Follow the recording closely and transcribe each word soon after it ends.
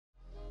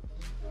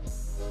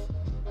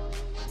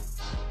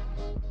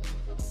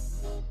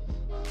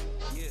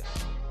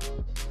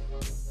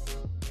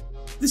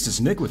This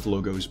is Nick with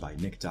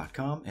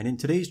logosbynick.com, and in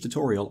today's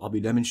tutorial I'll be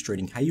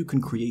demonstrating how you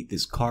can create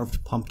this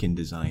carved pumpkin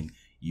design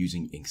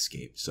using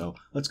Inkscape. So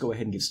let's go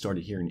ahead and get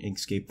started here in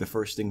Inkscape. The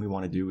first thing we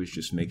want to do is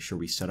just make sure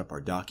we set up our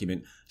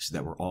document so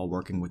that we're all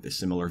working with a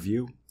similar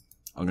view.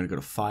 I'm going to go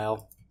to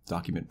File,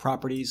 Document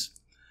Properties,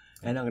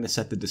 and I'm going to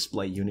set the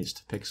display units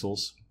to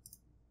pixels.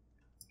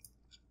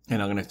 And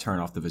I'm going to turn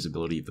off the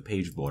visibility of the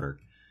page border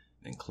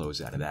and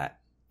close out of that.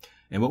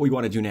 And what we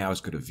want to do now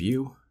is go to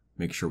View,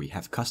 make sure we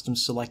have custom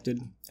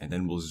selected, and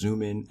then we'll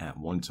zoom in at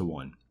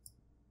 1:1.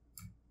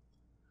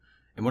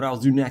 And what I'll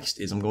do next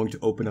is I'm going to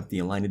open up the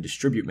Align and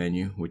Distribute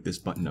menu with this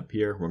button up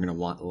here. We're going to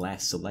want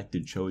Last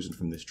Selected chosen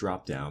from this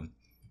drop down.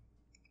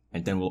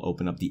 And then we'll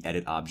open up the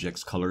Edit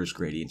Objects, Colors,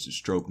 Gradients, and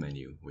Stroke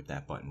menu with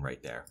that button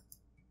right there.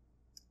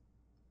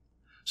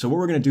 So what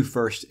we're going to do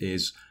first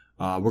is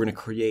we're going to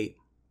create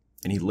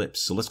an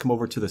ellipse. So let's come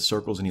over to the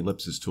Circles and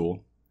Ellipses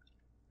tool.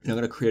 And I'm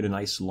going to create a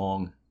nice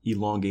long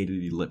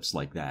elongated ellipse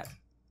like that.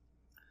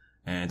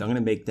 And I'm going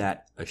to make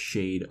that a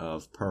shade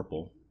of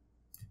purple.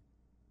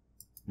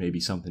 Maybe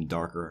something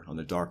darker on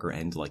the darker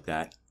end like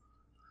that.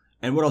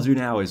 And what I'll do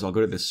now is I'll go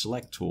to the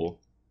Select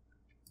tool.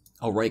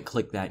 I'll right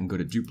click that and go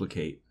to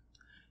Duplicate.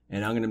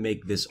 And I'm going to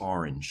make this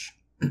orange.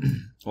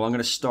 Well, I'm going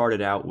to start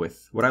it out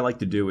with, what I like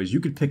to do is,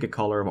 you could pick a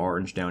color of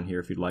orange down here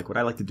if you'd like. What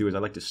I like to do is I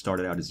like to start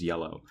it out as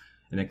yellow.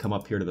 And then come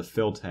up here to the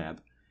Fill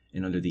tab.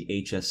 And under the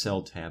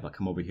HSL tab, I'll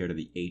come over here to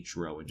the H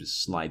row and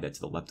just slide that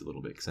to the left a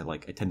little bit. Because I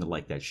tend to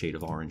like that shade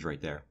of orange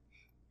right there.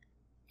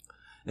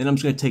 And I'm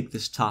just going to take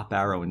this top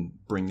arrow and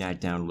bring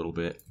that down a little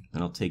bit.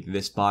 And I'll take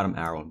this bottom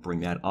arrow and bring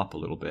that up a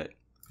little bit.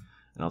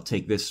 And I'll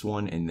take this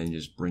one and then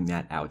just bring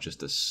that out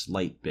just a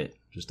slight bit.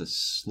 Just a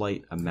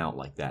slight amount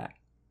like that.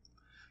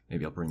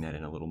 Maybe I'll bring that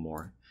in a little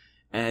more.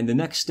 And the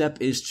next step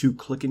is to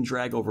click and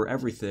drag over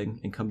everything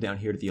and come down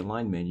here to the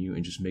Align menu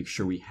and just make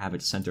sure we have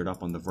it centered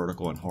up on the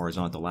vertical and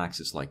horizontal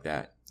axis like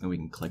that. And we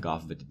can click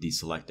off of it to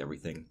deselect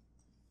everything.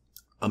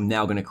 I'm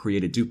now going to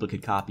create a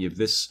duplicate copy of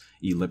this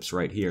ellipse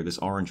right here, this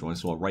orange one.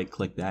 So I'll right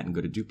click that and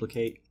go to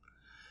Duplicate.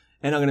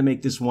 And I'm going to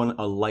make this one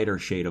a lighter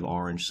shade of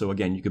orange. So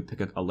again, you could pick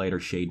a lighter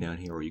shade down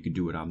here, or you could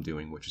do what I'm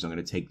doing, which is I'm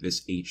going to take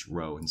this H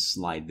row and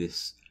slide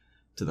this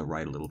to the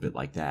right a little bit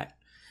like that.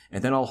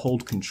 And then I'll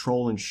hold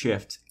Control and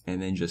Shift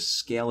and then just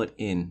scale it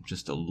in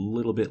just a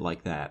little bit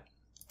like that.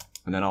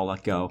 And then I'll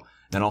let go.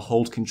 Then I'll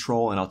hold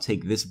Control and I'll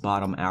take this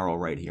bottom arrow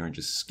right here and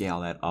just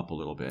scale that up a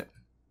little bit.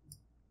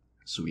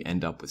 So we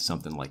end up with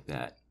something like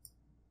that.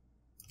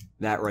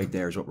 That right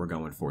there is what we're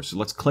going for. So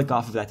let's click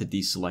off of that to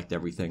deselect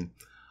everything.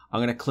 I'm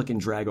going to click and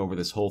drag over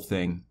this whole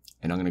thing,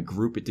 and I'm going to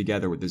group it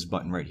together with this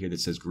button right here that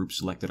says Group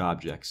Selected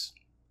Objects.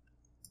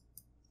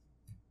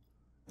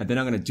 And then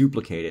I'm going to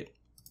duplicate it.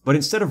 But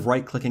instead of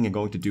right-clicking and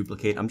going to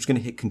duplicate, I'm just going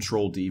to hit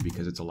Control-D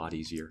because it's a lot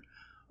easier.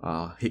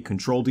 Hit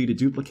Control-D to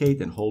duplicate,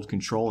 then hold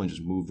Control and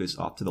just move this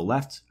off to the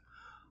left.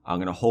 I'm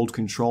going to hold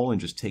Control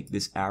and just take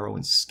this arrow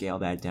and scale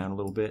that down a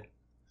little bit.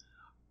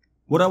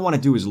 What I want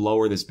to do is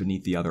lower this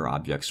beneath the other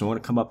object. So I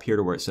want to come up here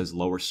to where it says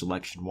Lower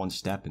Selection one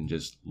step and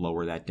just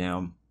lower that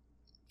down.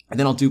 And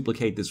then I'll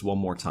duplicate this one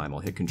more time. I'll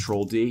hit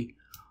Control-D,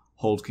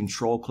 hold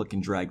Control, click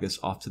and drag this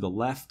off to the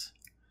left,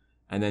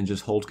 and then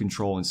just hold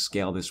Control and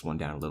scale this one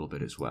down a little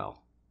bit as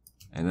well.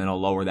 And then I'll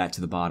lower that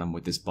to the bottom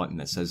with this button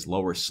that says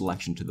Lower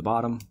Selection to the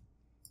bottom.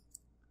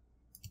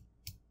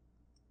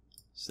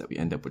 So that we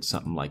end up with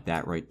something like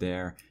that right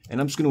there.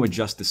 And I'm just going to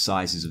adjust the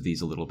sizes of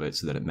these a little bit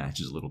so that it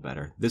matches a little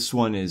better. This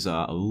one is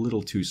a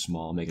little too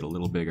small. I'll make it a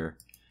little bigger.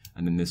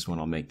 And then this one,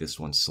 I'll make this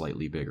one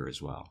slightly bigger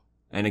as well.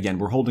 And again,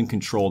 we're holding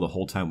Control the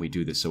whole time we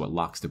do this so it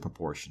locks the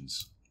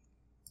proportions.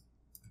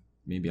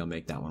 Maybe I'll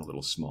make that one a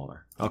little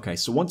smaller. Okay,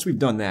 so once we've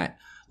done that,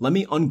 let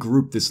me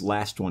ungroup this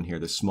last one here,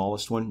 the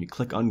smallest one. You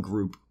click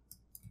Ungroup.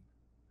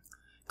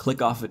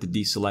 Click off it to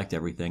deselect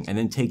everything, and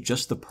then take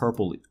just the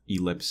purple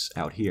ellipse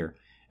out here,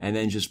 and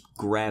then just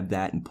grab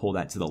that and pull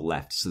that to the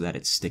left so that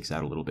it sticks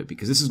out a little bit,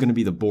 because this is going to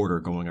be the border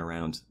going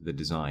around the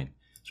design.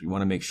 So we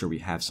want to make sure we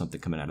have something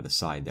coming out of the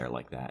side there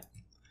like that.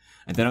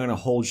 And then I'm going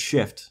to hold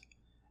Shift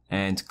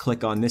and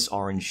click on this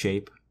orange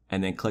shape,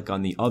 and then click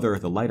on the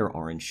lighter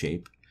orange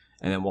shape,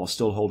 and then while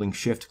still holding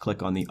Shift,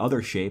 click on the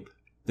other shape,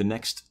 the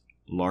next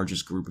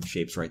largest group of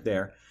shapes right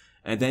there,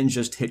 and then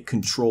just hit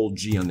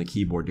Control-G on the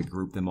keyboard to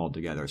group them all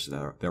together so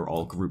that they're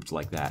all grouped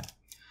like that.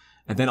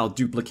 And then I'll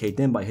duplicate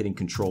them by hitting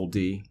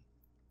Control-D,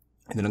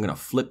 and then I'm going to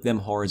flip them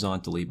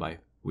horizontally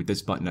with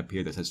this button up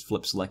here that says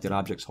Flip Selected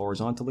Objects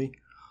Horizontally.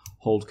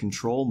 Hold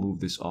Control,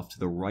 move this off to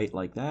the right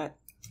like that,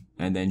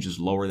 and then just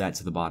lower that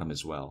to the bottom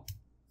as well.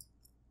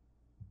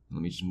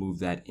 Let me just move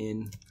that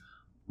in.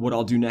 What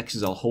I'll do next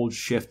is I'll hold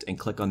Shift and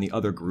click on the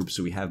other group,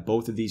 so we have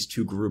both of these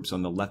two groups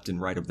on the left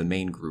and right of the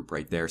main group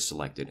right there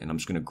selected, and I'm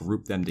just going to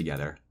group them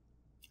together.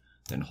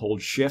 Then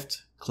hold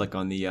Shift, click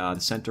on the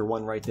center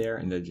one right there,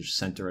 and then just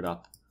center it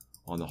up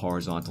on the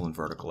horizontal and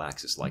vertical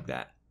axis like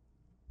that.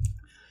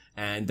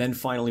 And then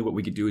finally what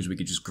we could do is we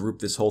could just group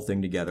this whole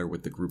thing together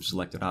with the Group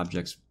Selected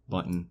Objects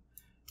button,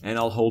 And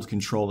I'll hold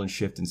Control and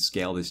Shift and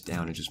scale this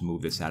down and just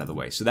move this out of the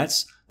way. So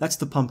that's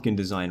the pumpkin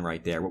design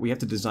right there. What we have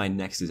to design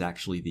next is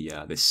actually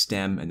the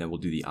stem, and then we'll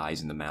do the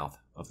eyes and the mouth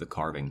of the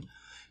carving.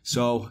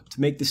 So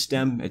to make the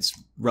stem, it's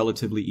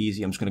relatively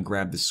easy. I'm just going to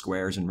grab the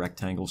Squares and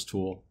Rectangles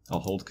tool. I'll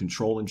hold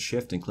Control and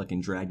Shift and click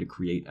and drag to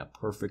create a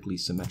perfectly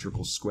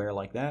symmetrical square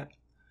like that.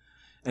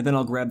 And then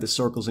I'll grab the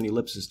Circles and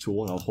Ellipses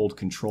tool, and I'll hold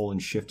Control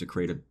and Shift to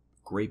create a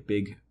great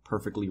big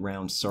perfectly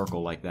round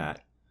circle like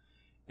that.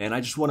 And I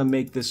just want to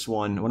make this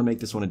one,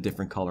 a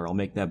different color. I'll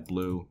make that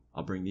blue.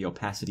 I'll bring the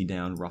opacity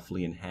down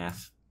roughly in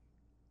half.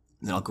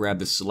 And I'll grab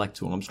the Select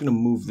tool. I'm just going to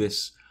move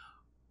this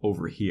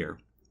over here.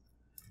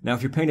 Now,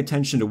 if you're paying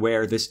attention to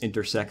where this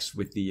intersects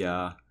with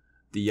the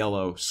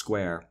yellow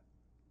square,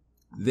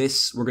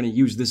 we're going to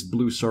use this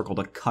blue circle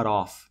to cut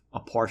off a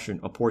portion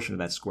of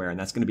that square, and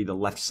that's going to be the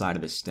left side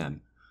of the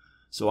stem.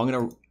 So I'm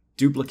going to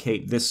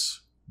duplicate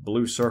this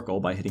blue circle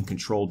by hitting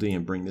Control D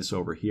and bring this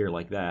over here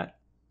like that.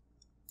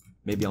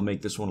 Maybe I'll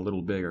make this one a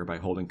little bigger by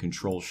holding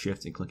Control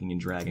Shift and clicking and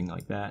dragging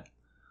like that.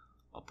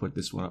 I'll put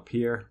this one up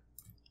here.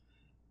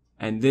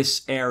 And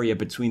this area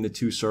between the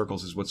two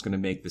circles is what's going to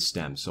make the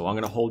stem. So I'm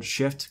going to hold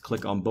Shift,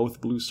 click on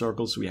both blue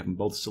circles so we have them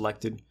both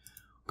selected.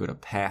 Go to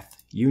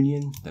Path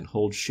Union, then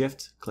hold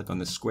Shift, click on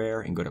the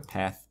square, and go to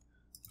Path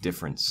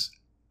Difference.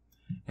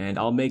 And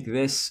I'll make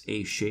this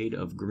a shade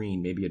of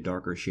green, maybe a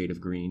darker shade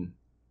of green.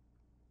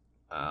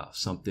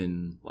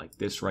 Something like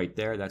this right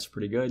there. That's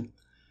pretty good.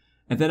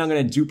 And then I'm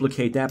going to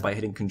duplicate that by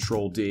hitting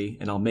Control D,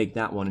 and I'll make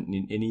that one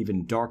an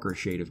even darker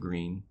shade of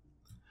green.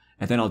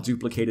 And then I'll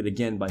duplicate it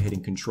again by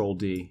hitting Control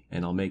D,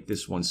 and I'll make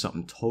this one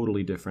something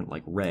totally different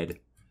like red,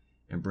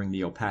 and bring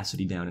the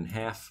opacity down in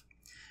half.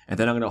 And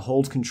then I'm going to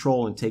hold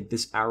Control and take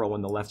this arrow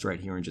on the left right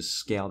here and just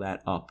scale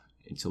that up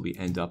until we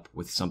end up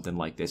with something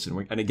like this.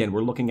 And again,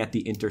 we're looking at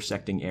the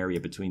intersecting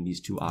area between these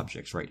two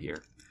objects right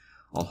here.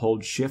 I'll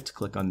hold Shift,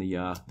 click on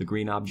the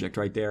green object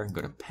right there, and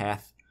go to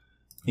Path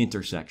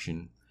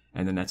Intersection.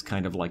 And then that's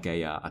kind of like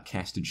a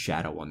casted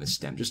shadow on the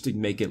stem, just to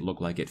make it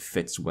look like it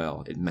fits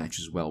well, it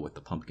matches well with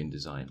the pumpkin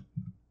design.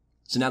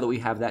 So now that we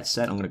have that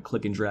set, I'm going to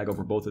click and drag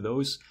over both of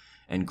those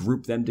and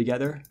group them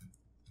together.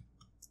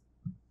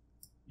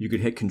 You could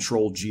hit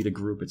Control G to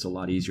group, it's a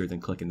lot easier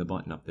than clicking the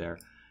button up there.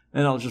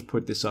 And I'll just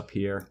put this up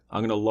here.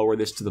 I'm going to lower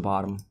this to the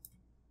bottom.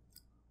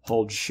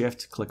 Hold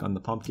Shift, click on the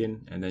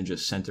pumpkin, and then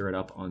just center it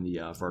up on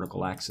the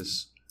vertical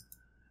axis.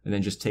 And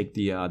then just take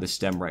the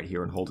stem right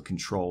here and hold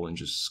Control and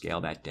just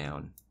scale that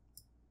down.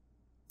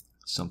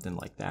 Something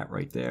like that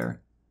right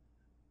there.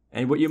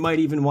 And what you might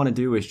even want to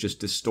do is just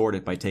distort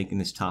it by taking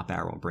this top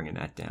arrow and bringing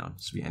that down.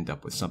 So we end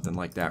up with something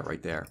like that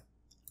right there.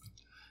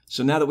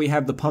 So now that we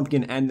have the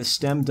pumpkin and the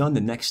stem done,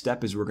 the next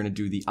step is we're going to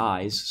do the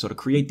eyes. So to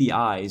create the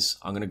eyes,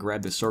 I'm going to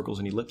grab the Circles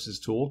and Ellipses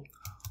tool,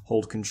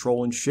 hold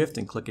Control and Shift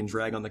and click and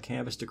drag on the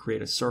canvas to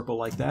create a circle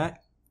like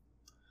that.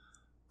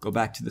 Go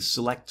back to the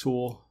Select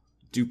tool,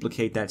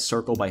 duplicate that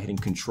circle by hitting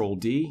Control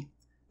D,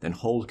 then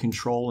hold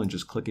Control and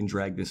just click and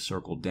drag this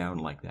circle down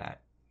like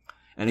that.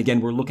 And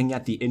again, we're looking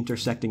at the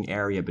intersecting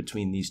area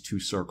between these two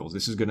circles.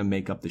 This is going to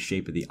make up the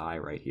shape of the eye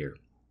right here.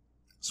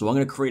 So I'm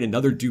going to create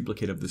another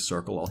duplicate of the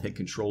circle. I'll hit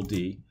Control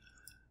D,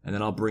 and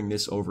then I'll bring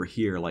this over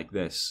here like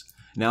this.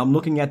 Now I'm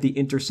looking at the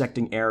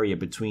intersecting area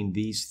between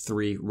these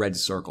three red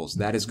circles.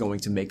 That is going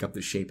to make up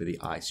the shape of the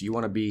eye. So you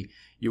want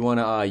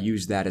to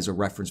use that as a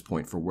reference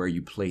point for where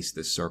you place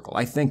this circle.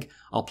 I think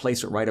I'll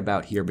place it right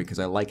about here because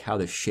I like how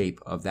the shape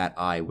of that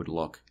eye would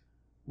look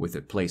with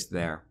it placed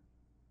there.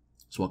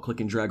 So I'll click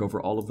and drag over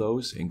all of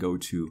those and go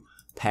to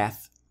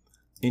Path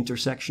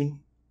Intersection.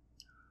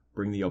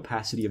 Bring the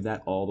opacity of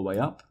that all the way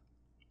up.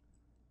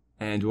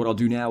 And what I'll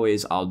do now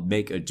is I'll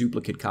make a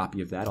duplicate copy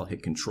of that. I'll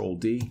hit Control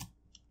D.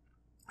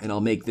 And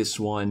I'll make this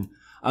one,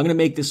 I'm going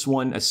to make this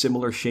one a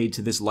similar shade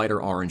to this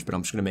lighter orange, but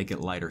I'm just going to make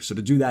it lighter. So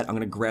to do that, I'm going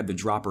to grab the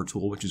dropper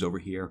tool, which is over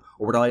here.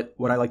 Or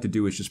what I like to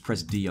do is just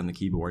press D on the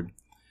keyboard.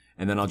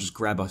 And then I'll just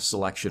grab a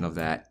selection of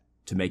that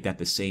to make that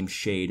the same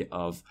shade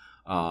of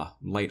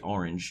light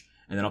orange.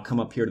 And then I'll come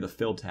up here to the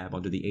Fill tab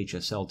under the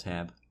HSL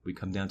tab. We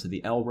come down to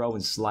the L row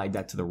and slide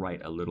that to the right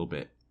a little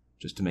bit,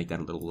 just to make that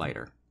a little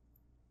lighter.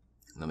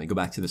 Let me go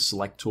back to the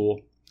Select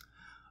tool.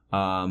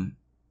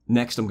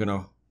 Next, I'm going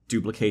to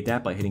duplicate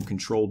that by hitting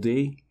Control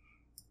D.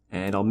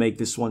 And I'll make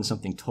this one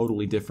something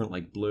totally different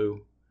like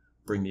blue.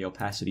 Bring the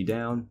opacity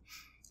down.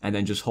 And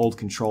then just hold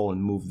Control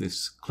and move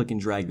this, click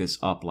and drag this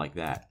up like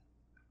that.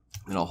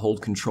 And I'll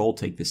hold Control,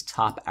 take this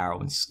top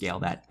arrow and scale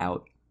that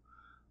out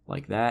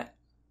like that.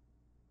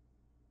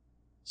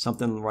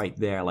 Something right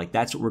there, like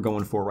that's what we're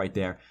going for right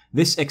there.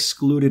 This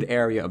excluded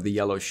area of the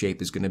yellow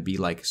shape is going to be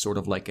like sort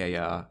of like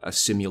a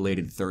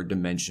simulated third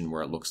dimension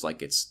where it looks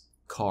like it's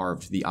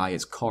carved, the eye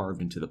is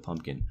carved into the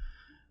pumpkin.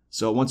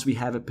 So once we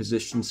have it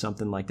positioned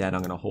something like that,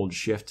 I'm going to hold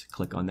Shift,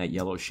 click on that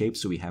yellow shape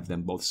so we have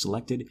them both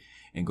selected,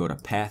 and go to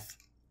Path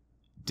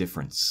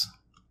Difference.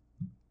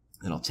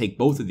 And I'll take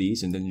both of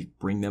these and then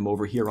bring them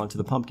over here onto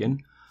the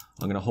pumpkin.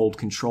 I'm going to hold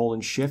Control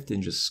and Shift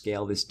and just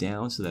scale this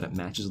down so that it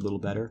matches a little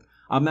better.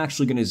 I'm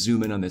actually going to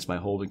zoom in on this by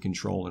holding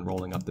Control and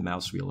rolling up the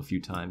mouse wheel a few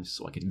times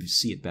so I can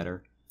see it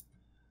better.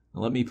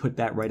 Now let me put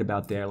that right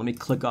about there. Let me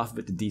click off of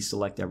it to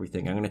deselect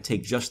everything. I'm going to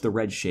take just the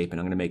red shape and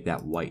I'm going to make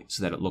that white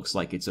so that it looks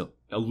like it's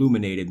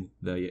illuminated,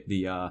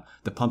 the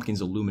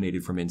pumpkin's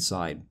illuminated from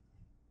inside.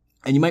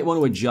 And you might want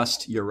to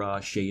adjust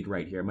your shade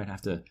right here. I might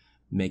have to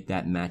make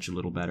that match a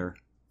little better.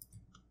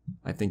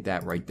 I think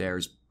that right there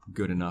is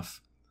good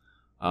enough.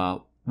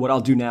 What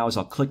I'll do now is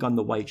I'll click on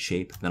the white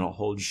shape, then I'll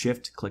hold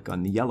Shift, click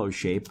on the yellow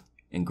shape,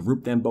 and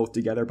group them both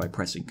together by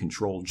pressing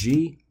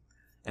Control-G.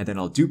 And then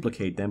I'll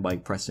duplicate them by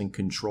pressing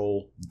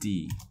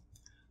Control-D.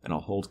 Then I'll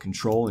hold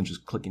Control and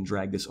just click and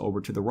drag this over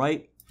to the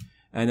right.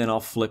 And then I'll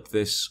flip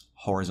this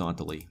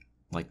horizontally,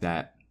 like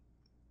that.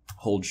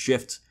 Hold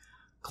Shift,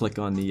 click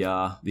on the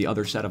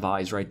other set of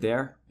eyes right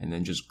there, and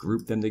then just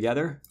group them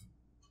together.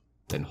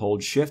 Then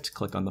hold Shift,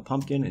 click on the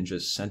pumpkin, and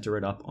just center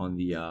it up on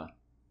the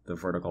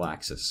vertical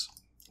axis,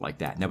 like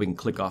that. Now we can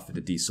click off it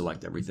to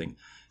deselect everything.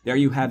 There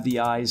you have the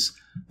eyes.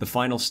 The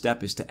final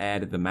step is to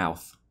add the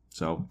mouth.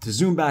 So to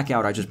zoom back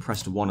out, I just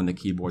pressed 1 on the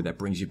keyboard. That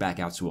brings you back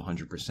out to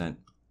 100%.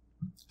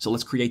 So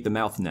let's create the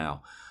mouth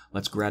now.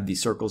 Let's grab the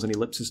circles and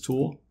ellipses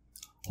tool,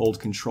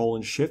 hold Control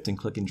and Shift, and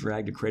click and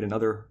drag to create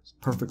another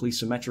perfectly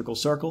symmetrical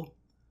circle.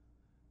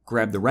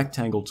 Grab the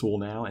rectangle tool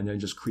now, and then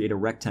just create a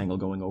rectangle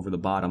going over the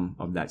bottom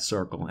of that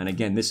circle. And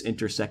again, this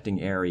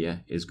intersecting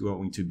area is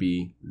going to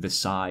be the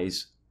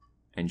size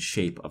and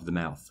shape of the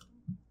mouth.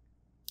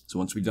 So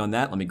once we've done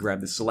that, let me grab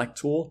the Select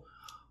tool,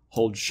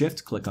 hold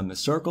Shift, click on the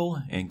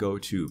circle, and go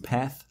to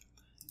Path,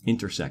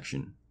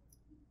 Intersection.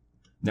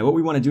 Now what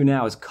we want to do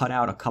now is cut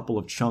out a couple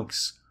of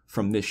chunks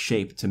from this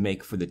shape to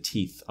make for the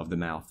teeth of the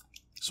mouth.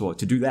 So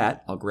to do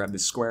that, I'll grab the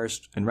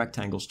Squares and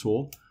Rectangles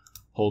tool,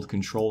 hold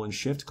Control and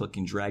Shift, click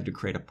and drag to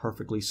create a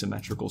perfectly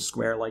symmetrical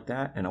square like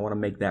that, and I want to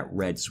make that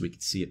red so we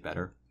can see it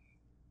better.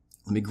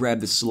 Let me grab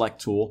the Select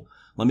tool,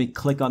 let me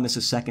click on this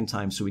a second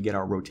time so we get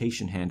our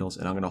rotation handles,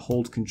 and I'm going to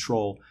hold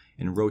Control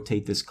and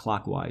rotate this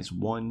clockwise.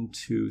 1,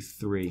 2,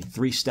 3.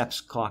 3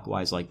 steps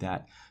clockwise like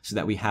that, so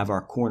that we have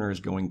our corners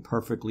going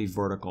perfectly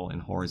vertical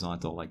and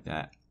horizontal like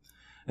that.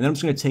 And then I'm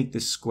just going to take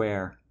this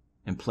square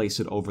and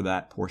place it over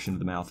that portion of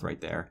the mouth right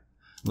there.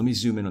 Let me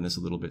zoom in on this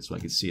a little bit so I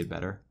can see it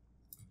better.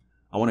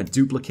 I want to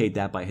duplicate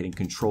that by hitting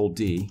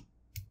Control-D.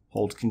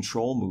 Hold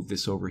Control, move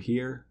this over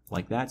here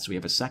like that, so we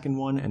have a second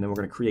one, and then we're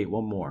going to create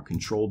one more.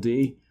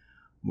 Control-D,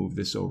 move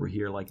this over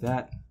here like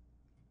that.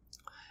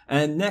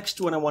 And next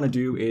what I want to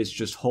do is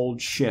just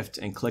hold Shift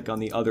and click on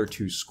the other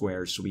 2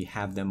 squares so we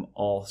have them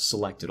all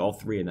selected, all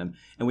 3 of them.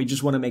 And we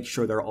just want to make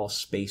sure they're all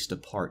spaced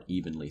apart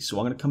evenly. So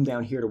I'm going to come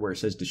down here to where it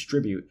says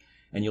Distribute,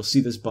 and you'll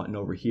see this button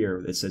over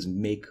here that says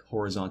Make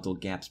Horizontal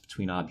Gaps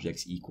Between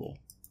Objects Equal.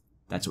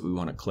 That's what we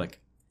want to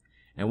click.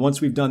 And once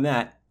we've done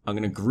that, I'm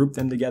going to group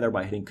them together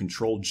by hitting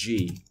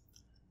Control-G,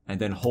 and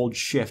then hold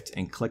Shift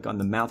and click on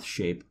the mouth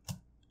shape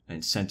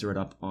and center it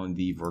up on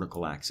the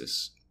vertical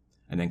axis.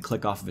 And then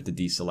click off of it to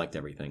deselect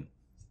everything.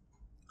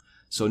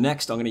 So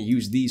next, I'm going to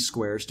use these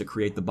squares to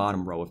create the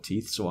bottom row of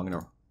teeth. So I'm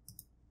going to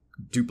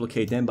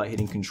duplicate them by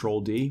hitting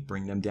Control-D,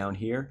 bring them down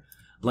here.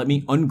 Let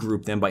me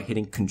ungroup them by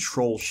hitting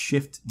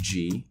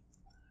Control-Shift-G,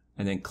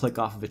 and then click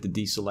off of it to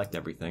deselect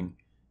everything.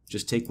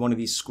 Just take one of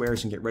these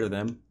squares and get rid of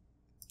them.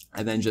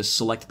 And then just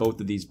select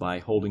both of these by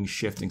holding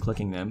Shift and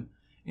clicking them,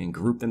 and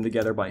group them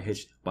together by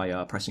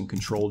pressing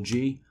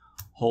Control-G.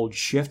 Hold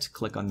Shift,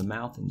 click on the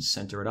mouth, and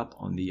center it up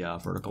on the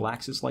vertical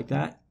axis like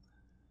that.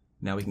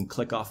 Now we can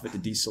click off of it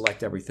to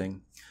deselect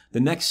everything. The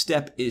next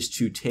step is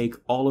to take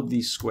all of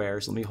these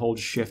squares. Let me hold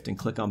Shift and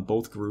click on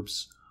both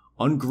groups.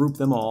 Ungroup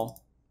them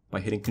all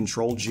by hitting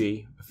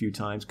Control-G a few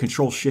times.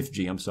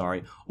 Control-Shift-G, I'm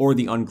sorry, or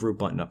the Ungroup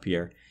button up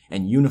here.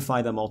 And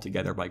unify them all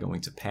together by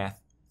going to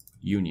Path,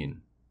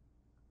 Union.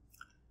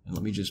 And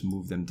let me just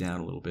move them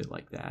down a little bit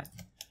like that.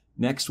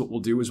 Next, what we'll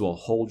do is we'll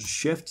hold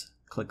Shift,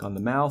 click on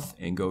the mouth,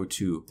 and go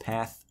to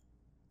Path,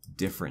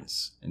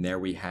 Difference. And there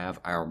we have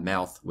our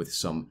mouth with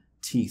some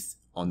teeth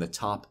on the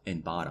top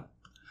and bottom.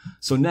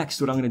 So next,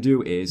 what I'm going to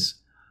do is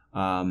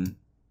I'm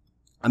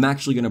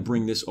actually going to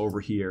bring this over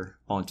here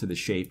onto the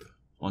shape,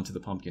 onto the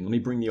pumpkin. Let me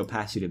bring the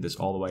opacity of this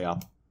all the way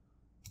up.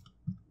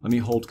 Let me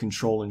hold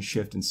Control and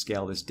Shift and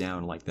scale this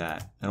down like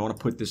that. And I want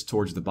to put this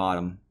towards the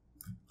bottom.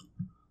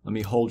 Let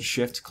me hold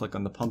Shift, click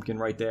on the pumpkin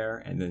right there,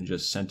 and then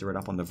just center it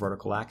up on the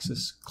vertical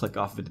axis. Click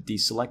off of it to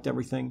deselect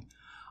everything.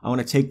 I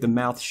want to take the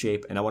mouth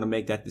shape, and I want to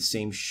make that the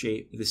same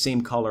shape, the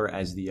same color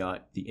as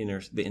the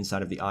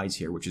inside of the eyes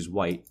here, which is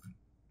white.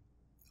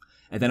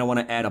 And then I want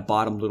to add a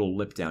bottom little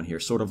lip down here,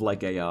 sort of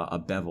like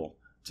a bevel,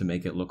 to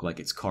make it look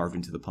like it's carved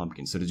into the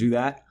pumpkin. So to do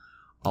that,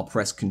 I'll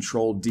press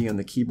Control-D on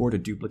the keyboard to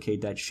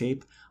duplicate that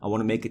shape. I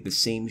want to make it the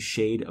same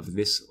shade of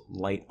this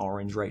light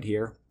orange right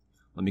here.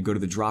 Let me go to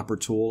the dropper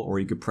tool, or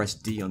you could press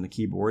D on the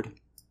keyboard.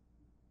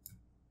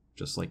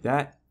 Just like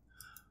that.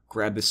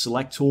 Grab the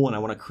Select tool, and I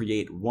want to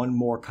create one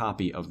more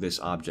copy of this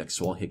object.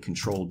 So I'll hit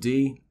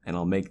Control-D, and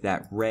I'll make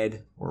that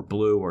red or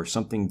blue or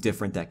something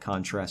different that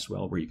contrasts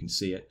well where you can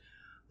see it.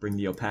 Bring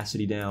the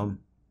opacity down,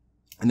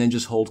 and then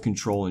just hold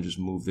Control and just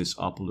move this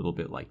up a little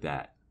bit like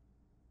that.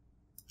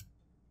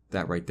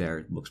 That right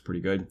there looks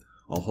pretty good.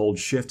 I'll hold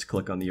Shift,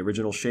 click on the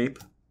original shape,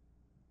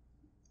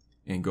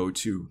 and go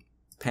to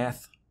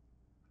path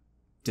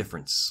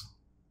difference.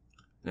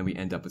 Then we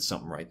end up with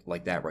something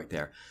like that right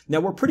there.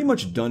 Now we're pretty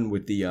much done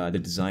with the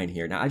design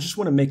here. Now I just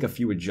want to make a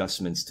few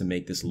adjustments to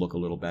make this look a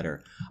little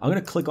better. I'm going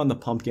to click on the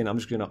pumpkin. I'm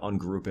just going to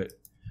ungroup it.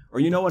 Or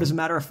you know what, as a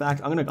matter of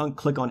fact, I'm going to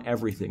unclick on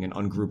everything and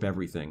ungroup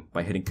everything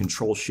by hitting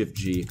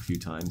Control-Shift-G a few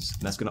times.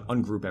 And that's going to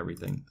ungroup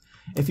everything.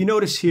 If you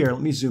notice here,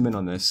 let me zoom in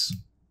on this.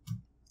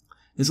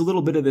 There's a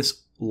little bit of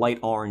this light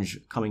orange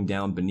coming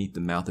down beneath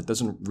the mouth. It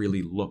doesn't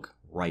really look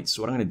right.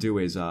 So what I'm going to do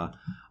is I'm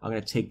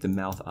going to take the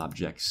mouth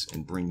objects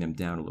and bring them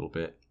down a little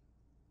bit.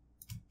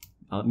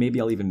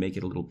 Maybe I'll even make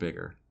it a little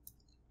bigger.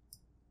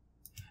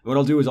 What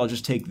I'll do is I'll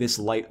just take this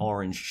light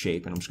orange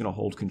shape and I'm just going to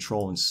hold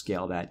Control and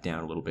scale that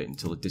down a little bit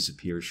until it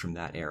disappears from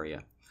that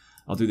area.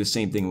 I'll do the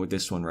same thing with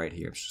this one right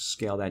here. Just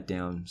scale that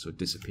down so it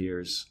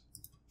disappears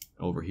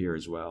over here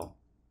as well.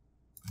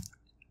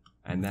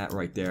 And that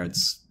right there,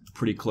 it's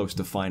pretty close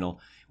to final.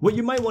 What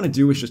you might want to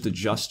do is just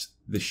adjust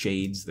the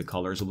shades, the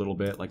colors a little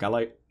bit. Like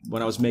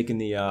when I was making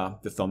the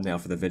thumbnail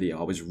for the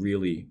video, I was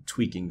really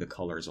tweaking the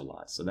colors a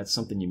lot. So that's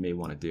something you may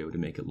want to do to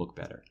make it look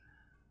better.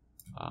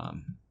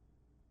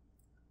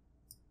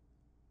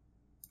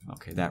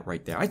 Okay, that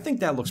right there. I think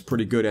that looks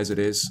pretty good as it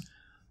is.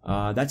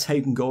 That's how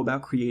you can go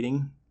about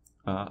creating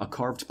a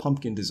carved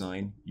pumpkin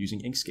design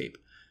using Inkscape.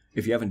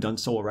 If you haven't done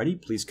so already,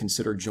 please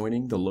consider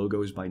joining the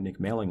Logos by Nick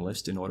mailing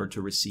list in order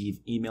to receive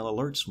email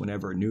alerts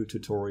whenever new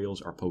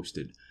tutorials are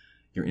posted.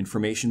 Your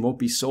information won't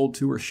be sold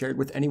to or shared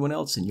with anyone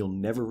else, and you'll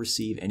never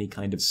receive any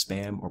kind of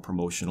spam or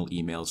promotional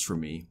emails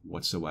from me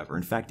whatsoever.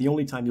 In fact, the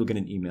only time you'll get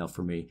an email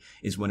from me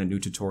is when a new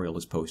tutorial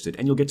is posted,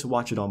 and you'll get to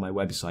watch it on my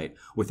website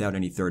without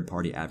any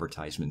third-party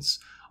advertisements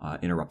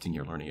interrupting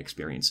your learning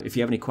experience. If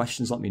you have any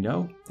questions, let me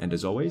know, and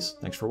as always,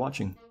 thanks for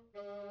watching.